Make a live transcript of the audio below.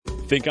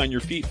Think on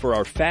your feet for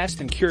our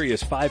Fast and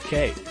Curious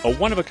 5K, a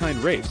one-of-a-kind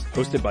race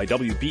hosted by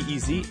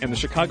WBEZ and the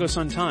Chicago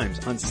Sun-Times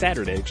on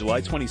Saturday, July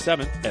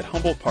 27th at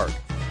Humboldt Park.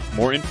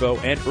 More info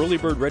and early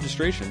bird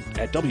registration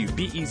at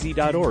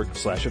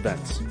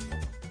wbez.org/events.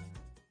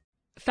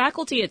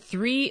 Faculty at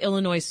 3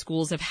 Illinois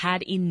schools have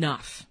had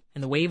enough,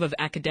 and the wave of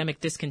academic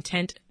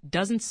discontent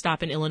doesn't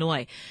stop in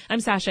Illinois.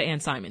 I'm Sasha Ann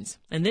Simons,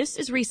 and this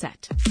is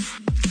Reset.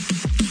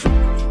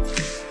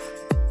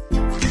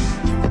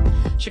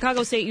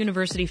 Chicago State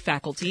University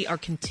faculty are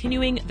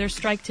continuing their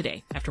strike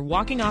today after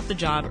walking off the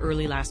job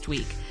early last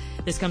week.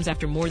 This comes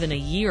after more than a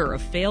year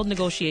of failed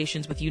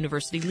negotiations with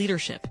university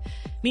leadership.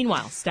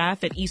 Meanwhile,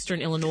 staff at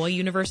Eastern Illinois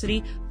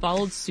University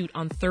followed suit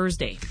on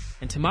Thursday.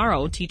 And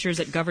tomorrow, teachers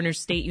at Governors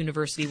State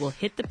University will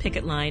hit the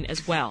picket line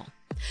as well.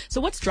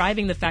 So what's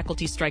driving the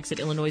faculty strikes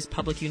at Illinois'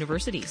 public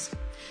universities?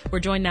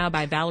 We're joined now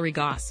by Valerie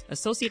Goss,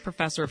 Associate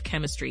Professor of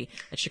Chemistry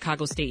at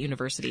Chicago State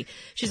University.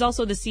 She's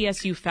also the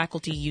CSU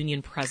Faculty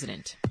Union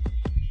President.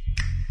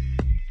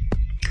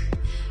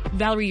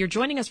 Valerie, you're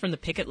joining us from the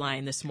picket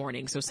line this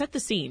morning, so set the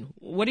scene.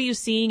 What are you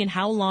seeing and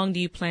how long do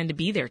you plan to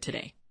be there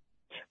today?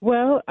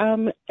 Well,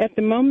 at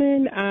the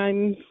moment,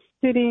 I'm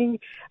sitting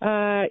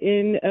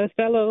in a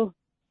fellow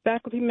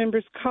faculty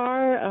member's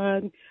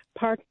car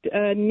parked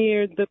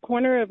near the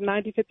corner of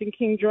 95th and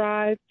King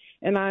Drive,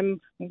 and I'm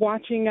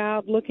watching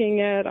out,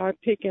 looking at our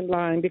picket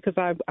line because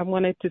I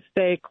wanted to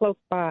stay close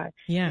by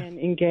and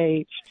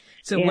engaged.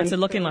 So what's it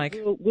looking like?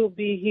 We'll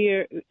be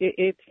here.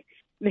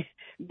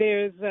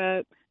 There's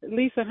at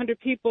least 100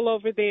 people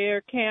over there,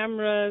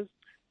 cameras,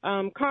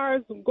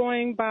 cars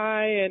going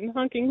by and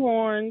honking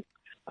horns.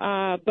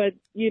 But,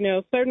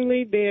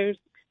 certainly there's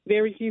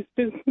very few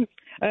students,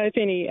 if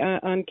any,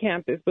 on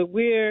campus. But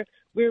we're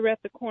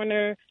at the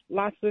corner,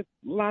 lots of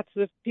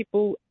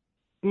people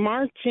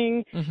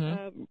marching,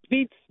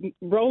 feet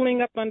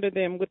rolling up under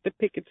them with the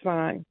picket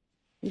sign.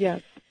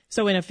 Yes.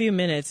 So in a few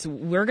minutes,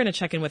 we're going to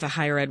check in with a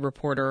higher ed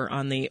reporter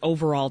on the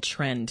overall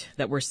trend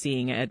that we're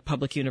seeing at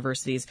public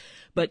universities.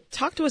 But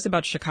talk to us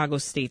about Chicago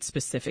State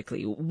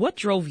specifically. What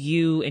drove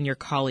you and your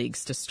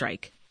colleagues to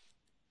strike?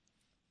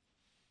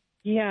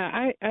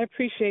 Yeah, I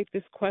appreciate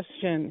this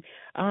question.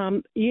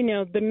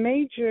 The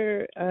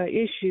major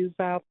issues,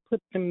 I'll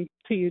put them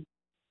to you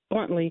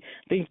bluntly,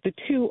 the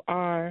two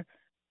are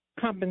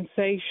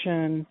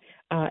compensation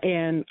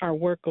and our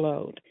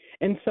workload.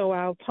 And so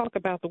I'll talk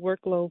about the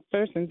workload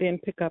first and then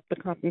pick up the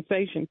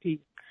compensation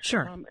piece.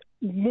 Sure.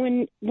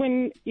 When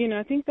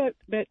I think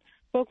that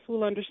folks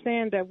will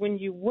understand that when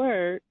you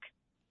work,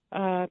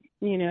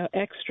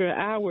 extra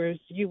hours,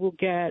 you will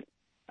get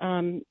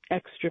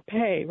extra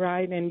pay,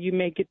 right? And you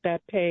may get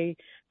that pay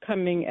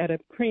coming at a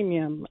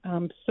premium.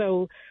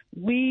 So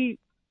we,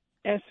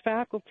 as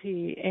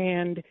faculty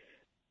and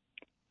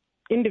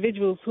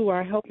individuals who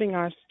are helping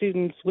our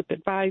students with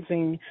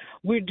advising,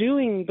 we're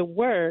doing the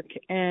work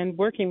and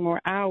working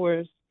more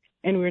hours,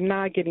 and we're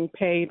not getting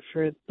paid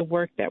for the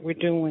work that we're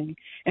doing.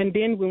 And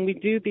then when we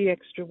do the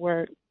extra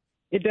work,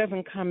 it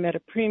doesn't come at a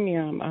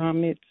premium.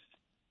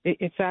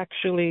 It's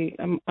actually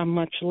a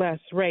much less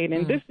rate.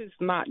 And this is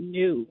not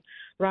new,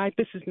 right?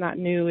 This is not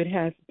new. It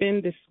has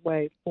been this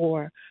way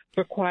for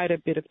quite a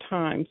bit of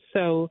time.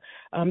 So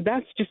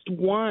that's just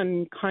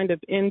one kind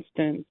of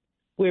instance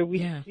where we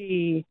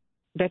see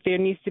that there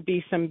needs to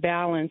be some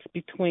balance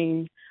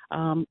between,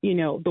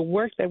 the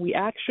work that we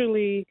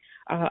actually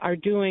are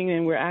doing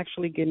and we're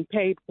actually getting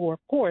paid for.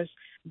 Of course,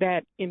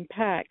 that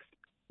impacts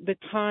the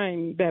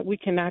time that we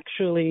can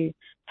actually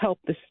help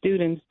the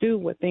students do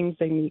what things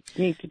they need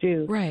to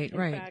do. Right.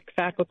 In fact,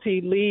 faculty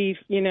leave,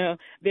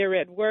 they're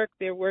at work,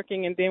 they're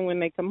working, and then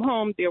when they come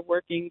home, they're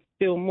working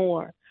still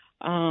more.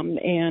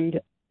 Again,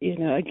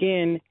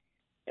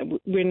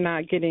 we're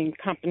not getting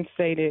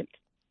compensated.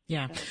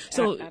 Yeah.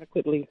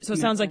 Adequately. So it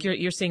sounds like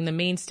you're seeing the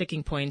main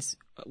sticking points,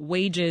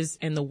 wages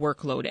and the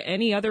workload.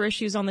 Any other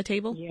issues on the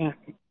table? Yeah.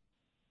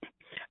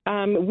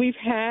 We've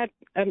had,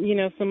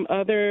 some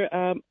other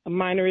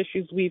minor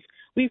issues. We've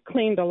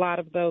cleaned a lot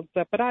of those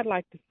up, but I'd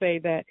like to say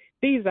that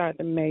these are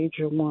the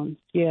major ones.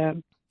 Yeah.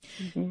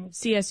 Mm-hmm.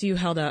 CSU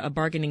held a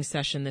bargaining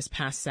session this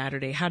past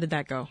Saturday. How did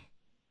that go?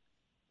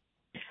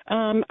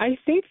 I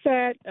think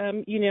that,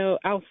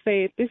 I'll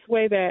say it this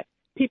way, that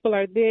people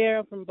are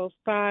there from both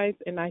sides,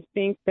 and I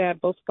think that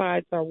both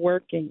sides are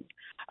working.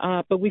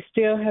 But we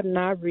still have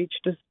not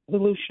reached a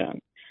solution.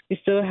 We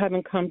still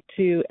haven't come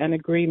to an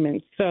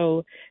agreement.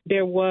 So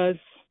there was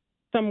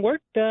some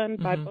work done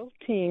by both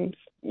teams,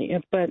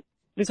 but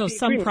so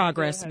some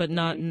progress, but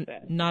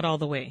not all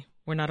the way.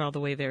 We're not all the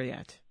way there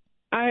yet.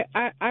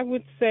 I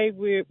would say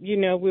we're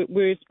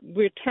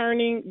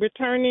turning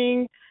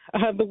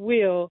the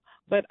wheel,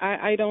 but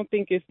I don't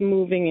think it's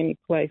moving any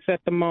place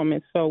at the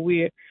moment. So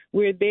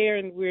we're there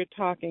and we're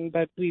talking,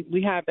 but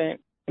we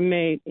haven't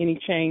made any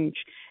change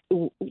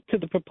to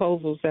the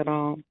proposals at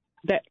all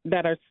that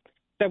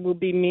will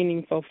be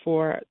meaningful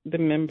for the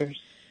members.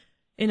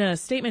 In a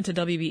statement to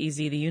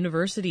WBEZ, the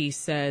university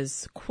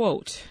says,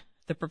 quote,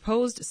 "The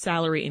proposed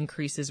salary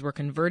increases were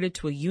converted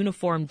to a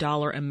uniform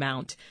dollar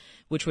amount,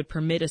 which would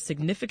permit a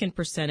significant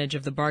percentage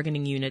of the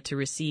bargaining unit to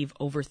receive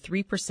over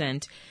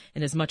 3%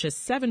 and as much as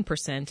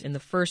 7% in the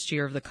first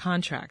year of the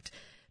contract.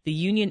 The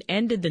union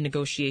ended the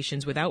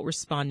negotiations without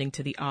responding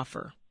to the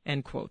offer,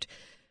 end quote.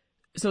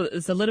 So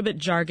it's a little bit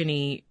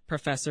jargony,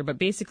 Professor, but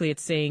basically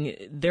it's saying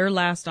their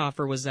last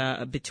offer was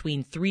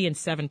between 3 and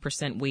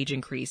 7% wage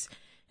increase,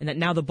 and that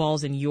now the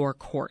ball's in your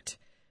court.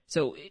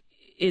 So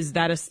is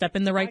that a step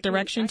in the right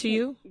direction to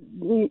you?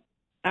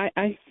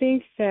 I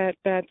think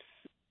that's,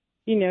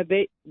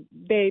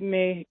 they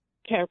may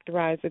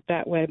characterize it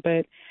that way,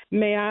 but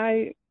may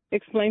I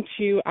explain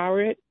to you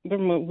our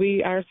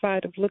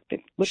side of looked at?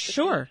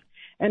 Sure.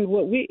 And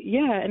what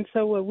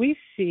we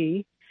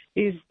see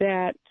is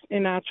that,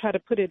 and I'll try to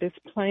put it as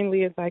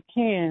plainly as I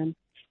can,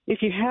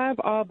 if you have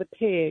all the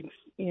pigs,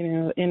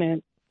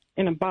 in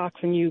a box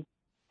and you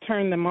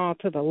turn them all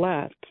to the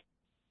left,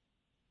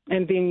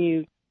 and then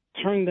you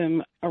turn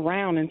them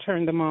around and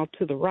turn them all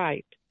to the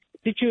right,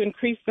 did you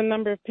increase the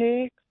number of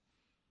pigs?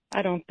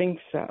 I don't think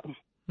so.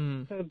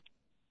 So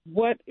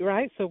what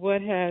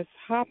has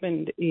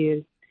happened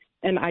is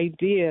an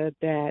idea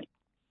that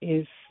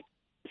is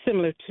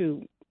similar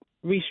to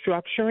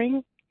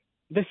restructuring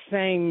the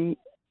same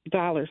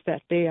dollars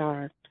that they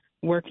are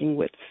working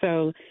with.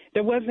 So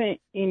there wasn't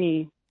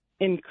any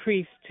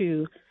increase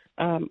to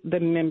the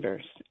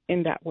members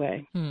in that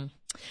way.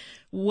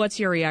 What's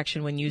your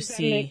reaction when you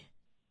see?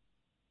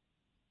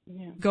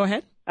 Go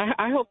ahead.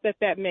 I hope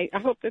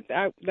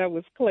that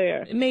was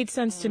clear. It made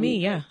sense to me.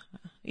 Yeah.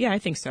 Yeah, I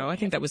think so. I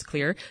think that was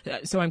clear.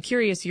 So I'm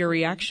curious your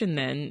reaction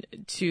then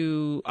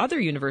to other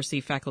university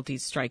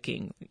faculties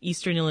striking.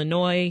 Eastern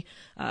Illinois,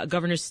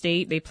 Governor's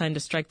State, they plan to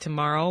strike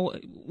tomorrow.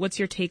 What's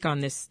your take on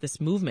this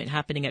movement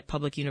happening at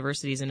public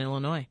universities in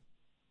Illinois?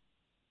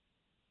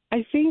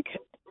 I think,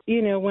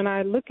 when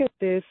I look at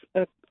this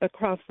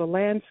across the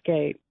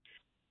landscape,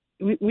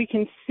 we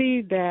can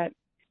see that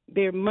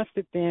there must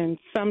have been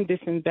some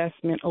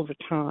disinvestment over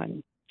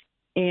time.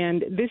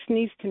 And this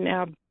needs to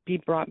now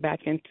be brought back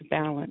into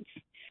balance.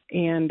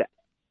 And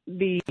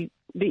the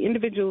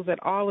individuals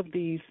at all of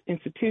these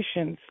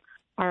institutions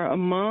are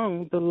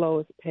among the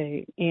lowest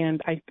paid.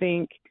 And I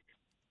think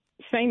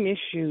same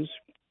issues,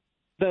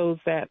 those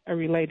that are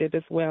related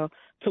as well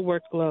to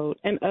workload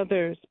and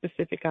other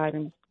specific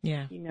items.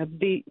 Yeah.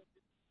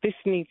 This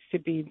needs to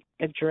be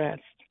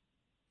addressed.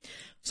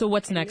 So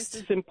what's next?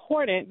 This is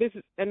important.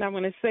 And I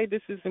want to say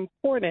this is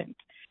important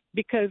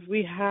because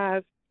we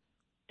have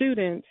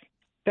students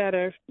that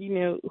are,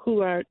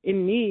 who are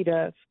in need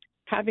of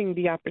having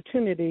the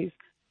opportunities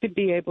to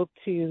be able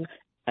to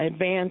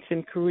advance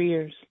in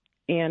careers.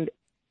 And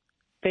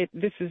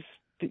this is,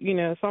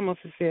 it's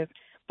almost as if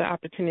the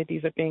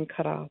opportunities are being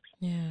cut off.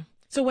 Yeah.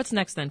 So what's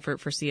next then for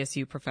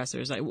CSU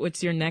professors?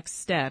 What's your next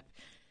step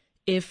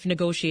if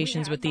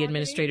negotiations with the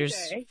administrators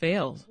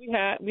fail?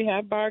 We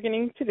have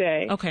bargaining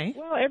today. Okay.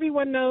 Well,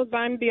 everyone knows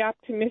I'm the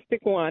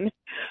optimistic one.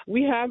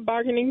 We have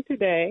bargaining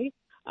today,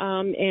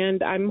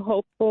 and I'm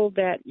hopeful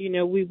that,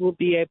 we will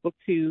be able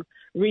to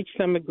reach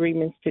some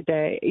agreements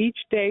today. Each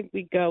day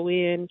we go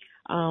in,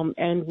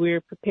 and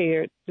we're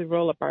prepared to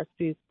roll up our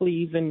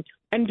sleeves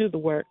and do the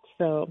work.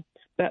 So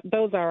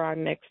those are our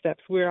next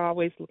steps. We're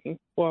always looking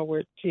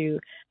forward to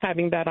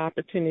having that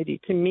opportunity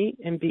to meet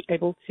and be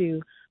able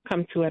to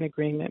come to an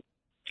agreement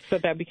so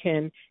that we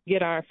can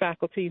get our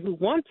faculty who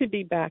want to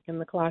be back in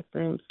the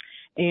classrooms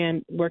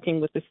and working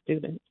with the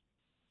students.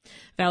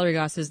 Valerie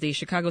Goss is the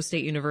Chicago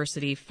State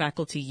University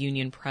Faculty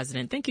Union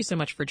President. Thank you so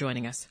much for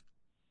joining us.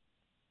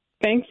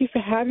 Thank you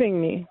for having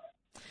me.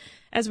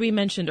 As we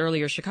mentioned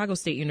earlier, Chicago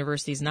State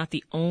University is not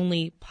the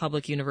only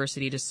public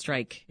university to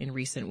strike in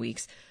recent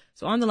weeks.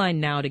 So on the line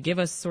now to give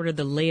us sort of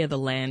the lay of the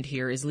land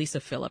here is Lisa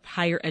Phillip,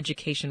 higher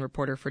education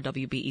reporter for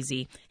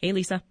WBEZ. Hey,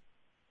 Lisa.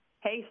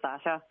 Hey,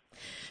 Sasha.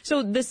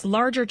 So this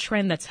larger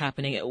trend that's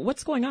happening,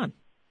 what's going on?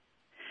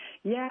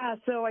 Yeah,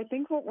 so I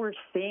think what we're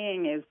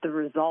seeing is the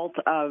result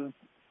of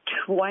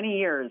 20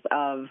 years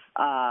of,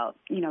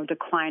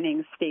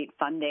 declining state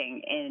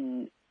funding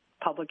in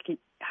public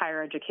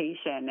higher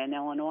education in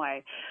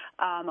Illinois.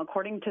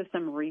 According to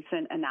some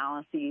recent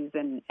analyses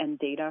and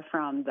data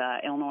from the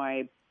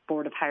Illinois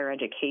Board of Higher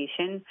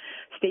Education,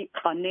 state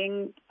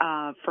funding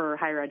for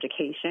higher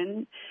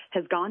education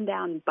has gone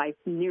down by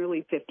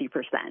nearly 50%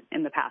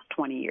 in the past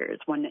 20 years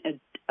when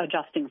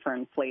adjusting for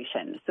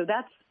inflation. So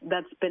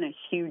that's been a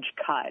huge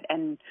cut.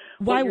 And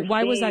why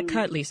was that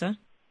cut, Lisa?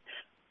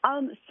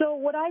 So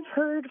what I've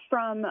heard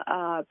from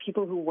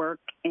people who work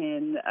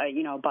in,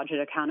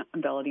 budget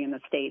accountability in the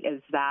state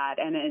is that,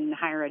 and in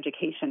higher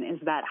education, is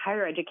that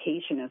higher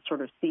education is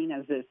sort of seen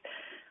as this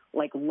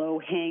like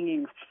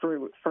low-hanging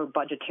fruit for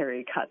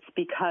budgetary cuts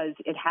because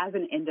it has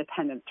an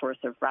independent source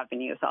of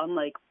revenue. So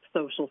unlike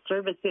social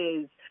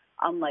services,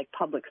 unlike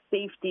public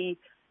safety,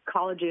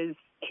 colleges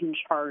can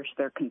charge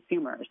their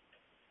consumers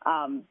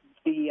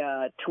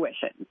the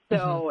tuition.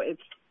 So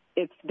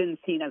it's been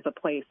seen as a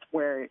place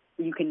where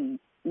you can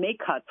make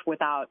cuts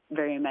without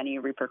very many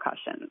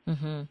repercussions.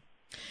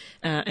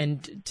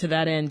 And to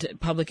that end,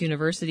 public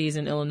universities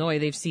in Illinois,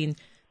 they've seen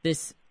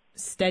this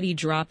steady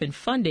drop in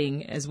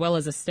funding as well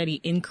as a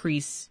steady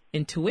increase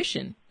in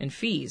tuition and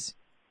fees.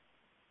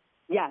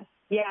 Yes.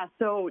 Yeah.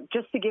 So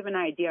just to give an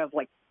idea of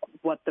like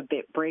what the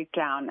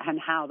breakdown and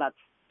how that's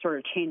sort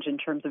of changed in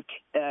terms of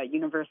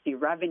university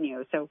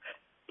revenue. So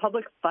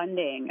public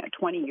funding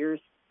 20 years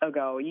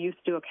ago used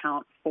to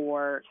account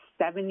for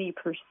 70%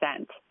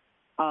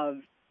 of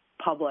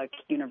public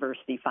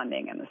university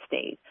funding in the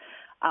state.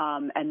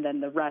 And then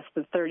the rest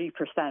of 30%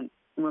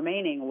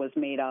 remaining was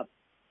made up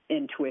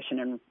in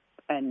tuition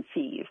and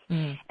fees.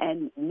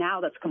 And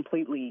now that's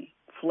completely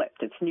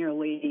flipped. It's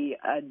nearly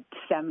a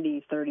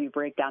 70-30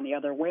 breakdown the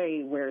other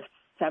way, where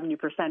 70%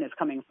 is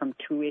coming from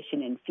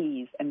tuition and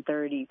fees and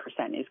 30%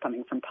 is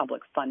coming from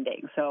public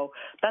funding. So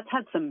that's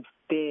had some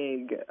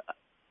big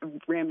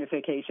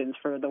ramifications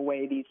for the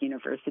way these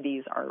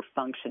universities are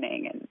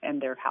functioning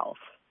and their health.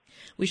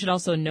 We should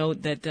also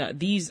note that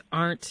these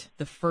aren't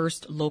the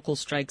first local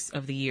strikes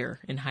of the year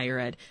in higher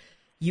ed.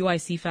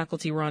 UIC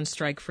faculty were on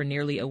strike for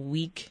nearly a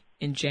week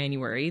in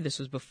January. This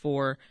was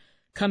before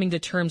coming to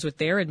terms with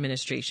their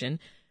administration.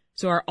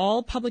 So are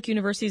all public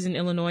universities in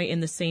Illinois in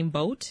the same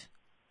boat?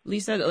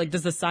 Lisa, like,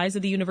 does the size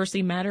of the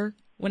university matter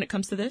when it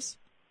comes to this?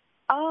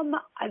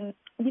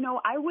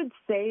 I would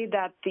say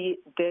that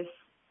this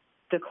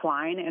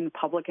decline in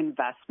public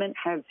investment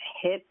has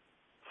hit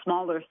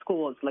smaller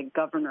schools like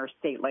Governor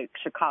State, like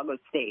Chicago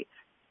State,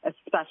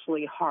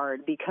 especially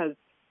hard because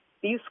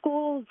these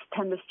schools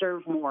tend to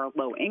serve more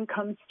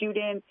low-income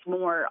students,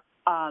 more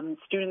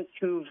students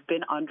who've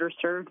been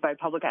underserved by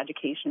public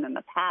education in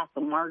the past,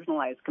 the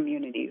marginalized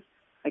communities,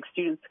 like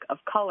students of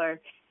color,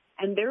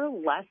 and they're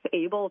less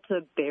able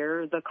to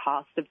bear the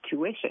cost of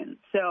tuition.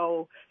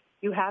 So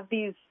you have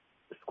these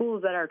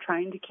schools that are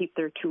trying to keep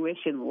their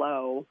tuition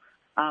low.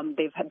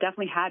 They've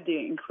definitely had to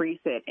increase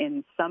it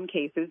in some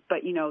cases, but,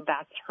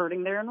 that's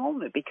hurting their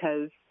enrollment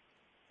because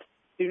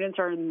students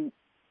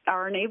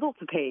are unable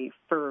to pay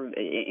for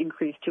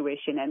increased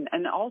tuition.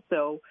 And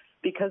also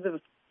because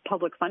of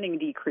public funding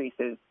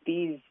decreases,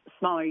 these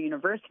smaller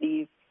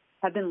universities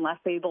have been less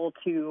able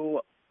to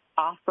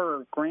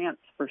offer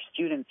grants for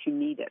students who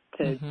need it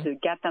to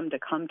get them to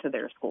come to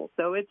their school.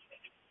 So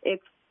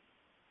it's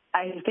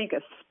I think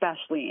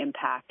especially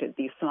impacted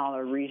these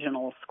smaller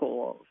regional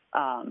schools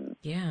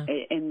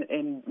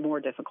in more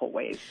difficult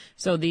ways.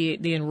 So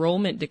the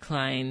enrollment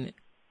decline,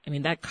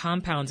 that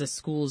compounds a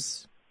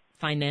school's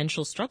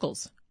financial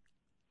struggles.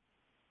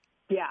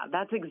 Yeah,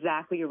 that's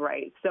exactly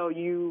right. So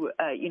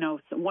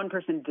one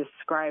person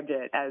described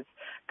it as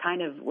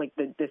kind of like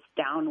this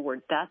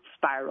downward death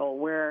spiral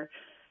where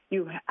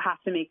you have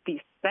to make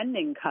these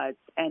spending cuts,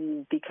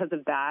 and because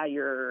of that,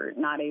 you're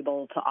not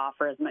able to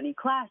offer as many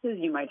classes.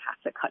 You might have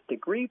to cut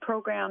degree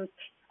programs,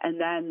 and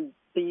then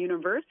the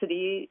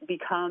university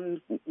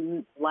becomes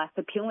less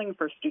appealing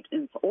for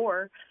students.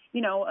 Or,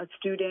 a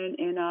student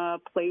in a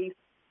place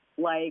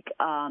like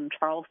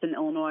Charleston,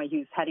 Illinois,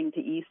 who's heading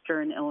to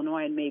Eastern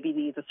Illinois and maybe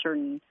needs a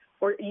certain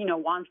or,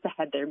 wants to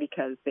head there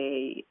because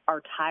they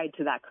are tied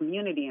to that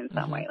community in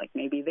some way. Like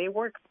maybe they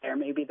work there,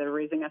 maybe they're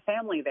raising a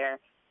family there.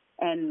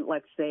 And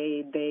let's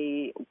say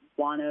they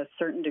want a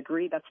certain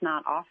degree that's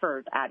not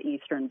offered at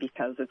Eastern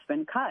because it's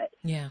been cut.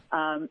 Yeah.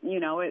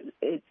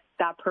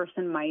 That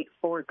person might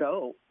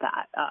forego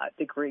that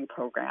degree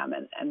program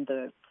and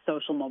the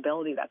social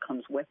mobility that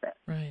comes with it.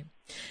 Right.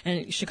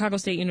 And Chicago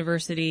State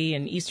University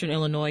and Eastern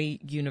Illinois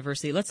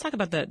University, let's talk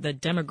about the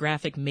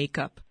demographic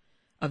makeup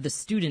of the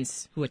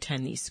students who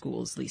attend these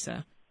schools,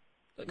 Lisa.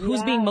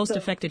 Who's being most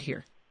affected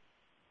here?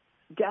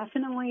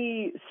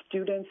 Definitely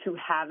students who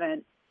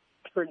haven't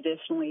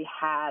traditionally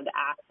had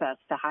access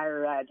to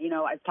higher ed.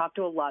 I've talked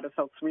to a lot of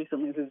folks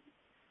recently who've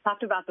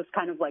talked about this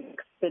kind of like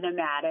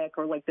cinematic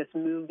or like this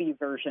movie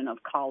version of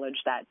college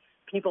that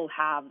people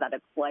have, that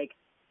it's like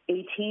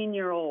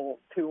 18-year-olds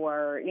who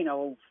are,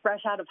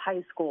 fresh out of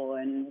high school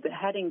and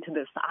heading to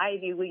this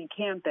Ivy League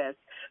campus.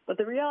 But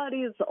the reality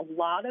is a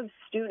lot of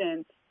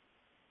students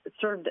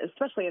served,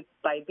 especially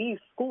by these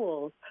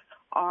schools,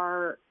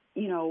 are,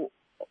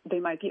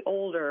 they might be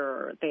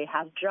older, they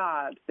have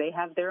jobs, they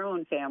have their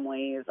own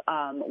families,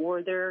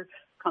 or they're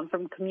come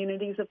from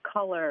communities of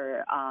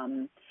color,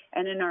 and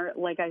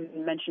like I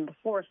mentioned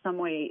before,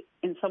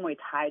 in some way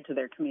tied to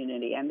their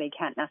community, and they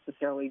can't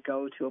necessarily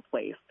go to a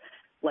place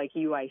like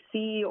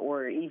UIC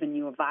or even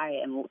U of I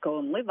and go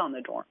and live on the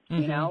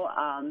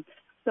dorms,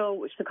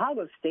 So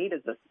Chicago State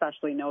is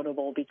especially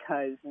notable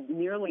because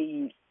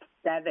nearly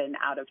 7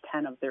 out of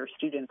 10 of their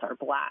students are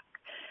Black.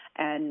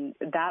 And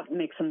that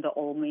makes them the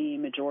only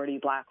majority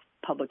Black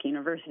public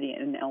university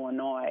in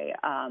Illinois.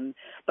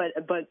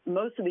 But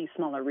most of these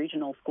smaller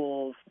regional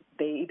schools,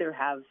 they either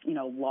have,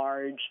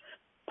 large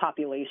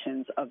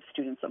populations of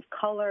students of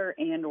color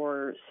and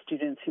or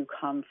students who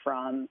come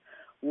from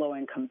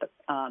low-income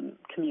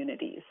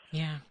communities.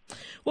 Yeah.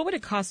 What would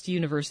it cost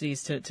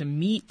universities to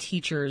meet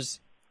teachers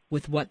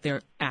with what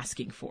they're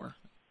asking for?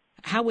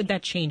 How would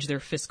that change their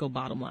fiscal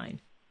bottom line?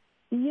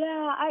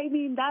 Yeah,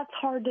 that's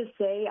hard to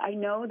say. I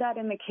know that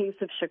in the case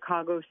of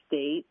Chicago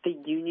State, the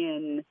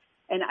union,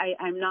 and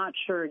I'm not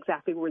sure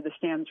exactly where this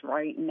stands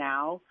right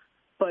now,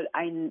 but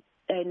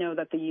I know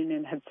that the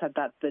union had said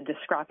that the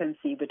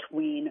discrepancy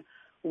between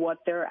what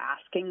they're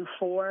asking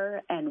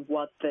for and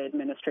what the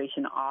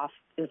administration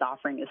is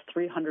offering is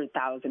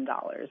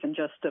 $300,000. And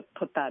just to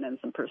put that in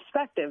some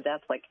perspective,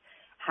 that's like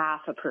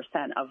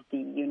 0.5% of the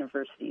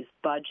university's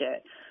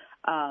budget.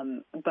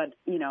 But,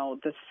 you know,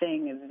 the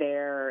thing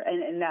there,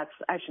 and that's,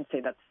 I should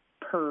say that's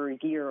per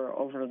year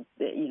over,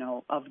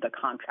 of the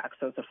contract.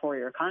 So it's a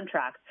 4-year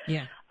contract.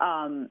 Yeah.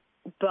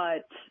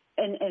 But,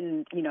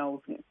 you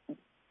know,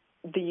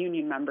 the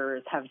union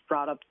members have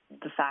brought up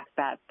the fact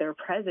that their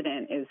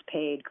president is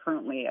paid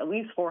currently at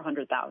least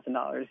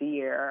 $400,000 a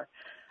year.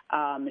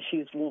 I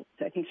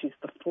think she's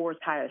the 4th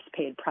highest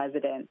paid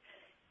president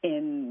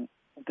in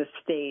the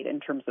state in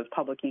terms of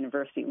public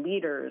university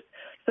leaders.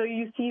 So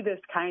you see this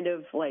kind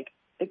of like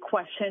a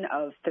question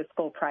of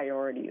fiscal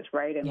priorities,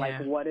 right? And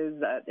like, what is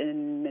the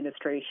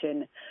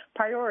administration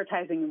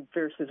prioritizing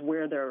versus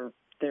where their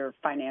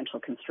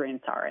financial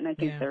constraints are? And I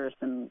think there are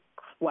some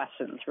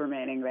questions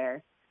remaining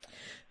there.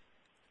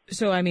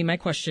 So, I mean, my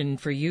question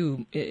for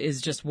you is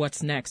just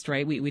what's next,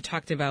 right? We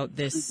talked about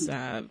this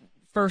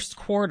first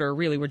quarter,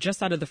 really. We're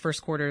just out of the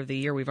first quarter of the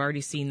year. We've already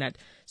seen that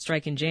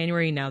strike in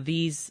January. Now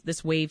this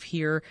wave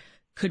here,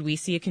 could we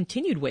see a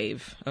continued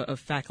wave of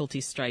faculty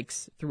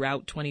strikes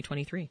throughout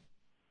 2023?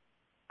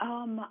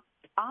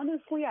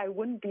 Honestly, I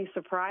wouldn't be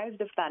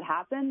surprised if that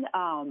happened.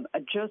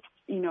 Just,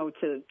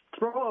 to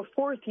throw a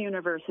 4th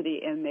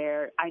university in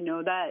there, I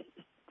know that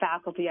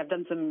faculty, I've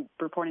done some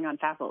reporting on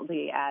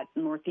faculty at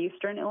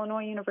Northeastern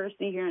Illinois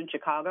University here in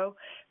Chicago.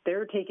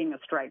 They're taking a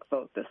strike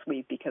vote this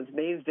week because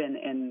they've been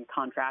in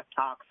contract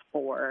talks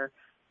for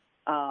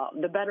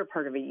the better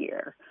part of a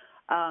year.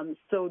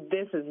 So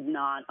this is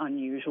not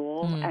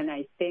unusual. And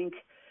I think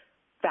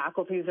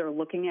faculties are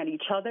looking at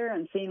each other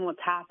and seeing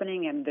what's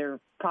happening, and they're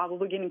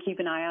probably going to keep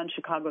an eye on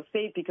Chicago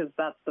State because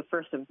that's the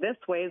first of this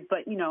wave.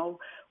 But,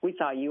 we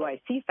saw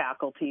UIC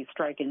faculty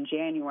strike in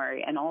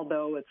January, and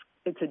although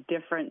it's a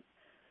different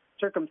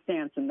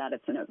circumstance in that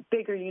it's in a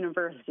bigger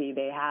university,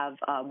 they have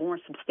more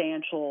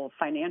substantial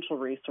financial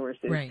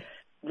resources. Right.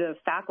 The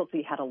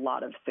faculty had a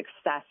lot of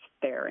success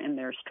there in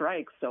their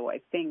strikes. So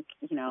I think,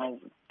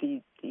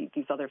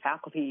 these other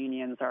faculty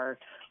unions are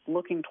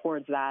looking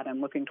towards that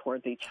and looking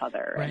towards each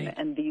other. Right.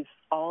 And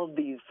all of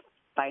these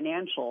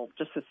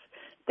just this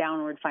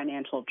downward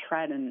financial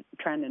trend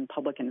in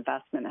public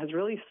investment has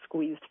really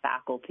squeezed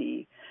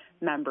faculty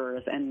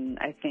members. And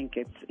I think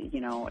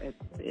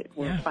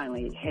we're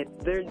finally hit.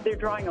 They're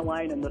drawing a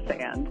line in the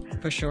sand.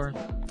 For sure.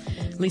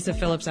 Lisa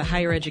Phillips, a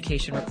higher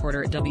education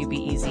reporter at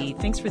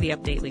WBEZ. Thanks for the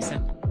update,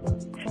 Lisa.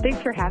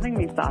 Thanks for having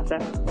me, Sasha.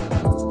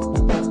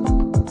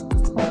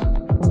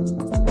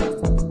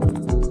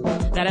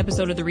 That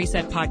episode of the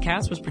Reset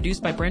podcast was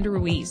produced by Brenda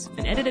Ruiz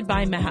and edited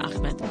by Meha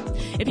Ahmed.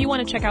 If you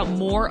want to check out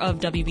more of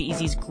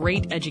WBEZ's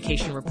great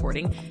education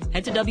reporting,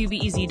 head to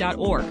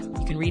WBEZ.org.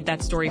 You can read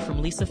that story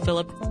from Lisa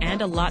Phillip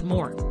and a lot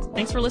more.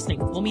 Thanks for listening.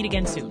 We'll meet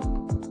again soon.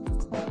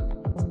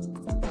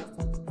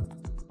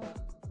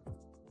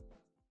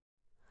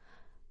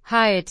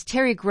 Hi, it's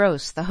Terry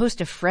Gross, the host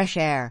of Fresh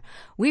Air.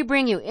 We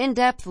bring you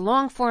in-depth,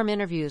 long-form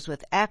interviews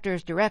with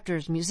actors,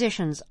 directors,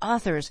 musicians,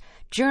 authors,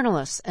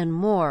 journalists, and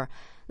more.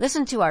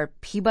 Listen to our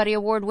Peabody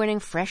Award-winning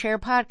Fresh Air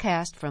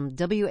podcast from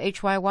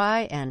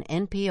WHYY and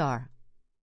NPR.